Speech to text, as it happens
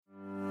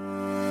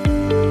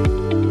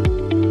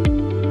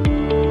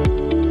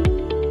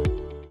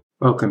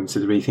Welcome to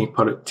the Rethink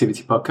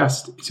Productivity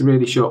Podcast. It's a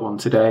really short one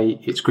today.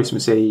 It's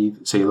Christmas Eve,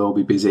 so you'll all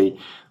be busy,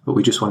 but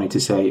we just wanted to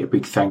say a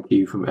big thank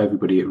you from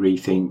everybody at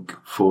Rethink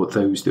for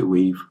those that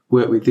we've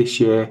worked with this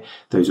year,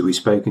 those that we've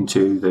spoken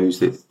to, those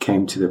that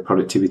came to the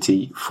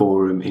Productivity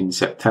Forum in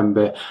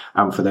September,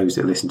 and for those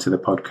that listen to the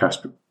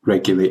podcast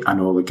regularly and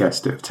all the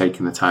guests that have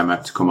taken the time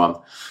out to come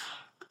on.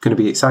 Going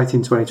to be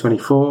exciting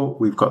 2024.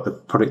 We've got the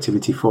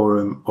Productivity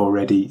Forum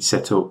already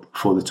set up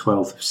for the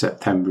 12th of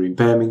September in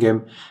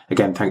Birmingham.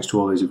 Again, thanks to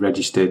all those who've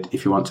registered.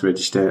 If you want to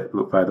register,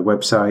 look via the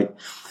website.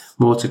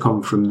 More to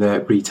come from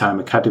the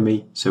Retime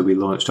Academy. So we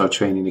launched our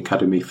training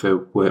academy for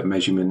work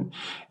measurement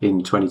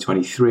in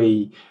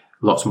 2023.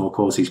 Lots more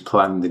courses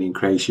planned and in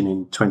creation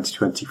in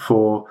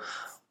 2024.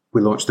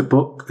 We launched a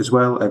book as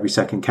well, Every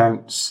Second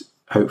Counts.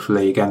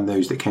 Hopefully, again,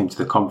 those that came to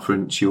the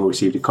conference, you all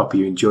received a copy,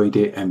 you enjoyed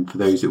it. And for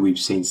those that we've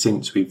seen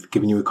since, we've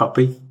given you a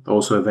copy.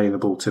 Also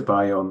available to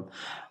buy on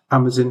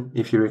Amazon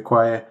if you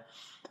require.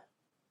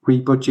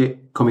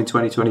 Rebudget coming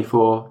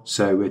 2024.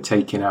 So we're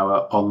taking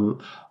our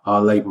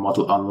labour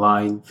model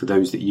online for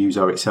those that use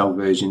our Excel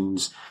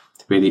versions.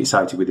 Really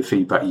excited with the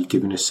feedback you've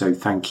given us. So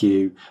thank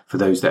you. For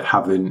those that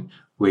haven't,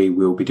 we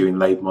will be doing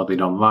labour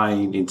modelling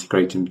online,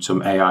 integrating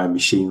some AI and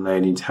machine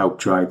learning to help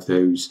drive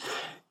those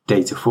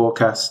data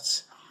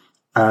forecasts.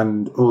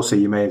 And also,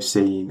 you may have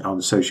seen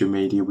on social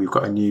media, we've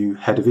got a new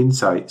head of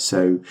insight.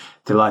 So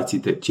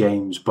delighted that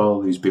James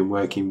Boll, who's been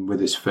working with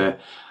us for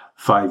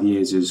 5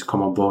 years, has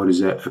come on board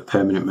as a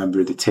permanent member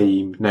of the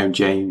team. Known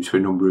James for a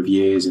number of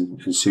years,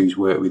 and Sue's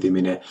worked with him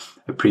in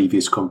a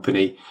previous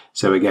company.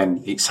 So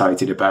again,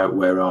 excited about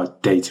where our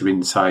data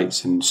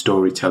insights and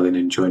storytelling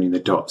and joining the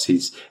dots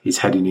is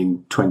heading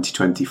in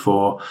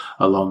 2024,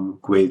 along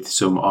with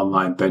some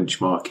online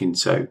benchmarking.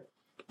 So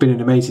been an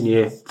amazing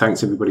year.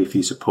 Thanks everybody for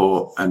your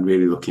support and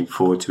really looking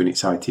forward to an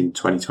exciting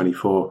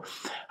 2024.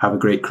 Have a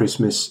great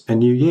Christmas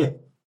and New Year.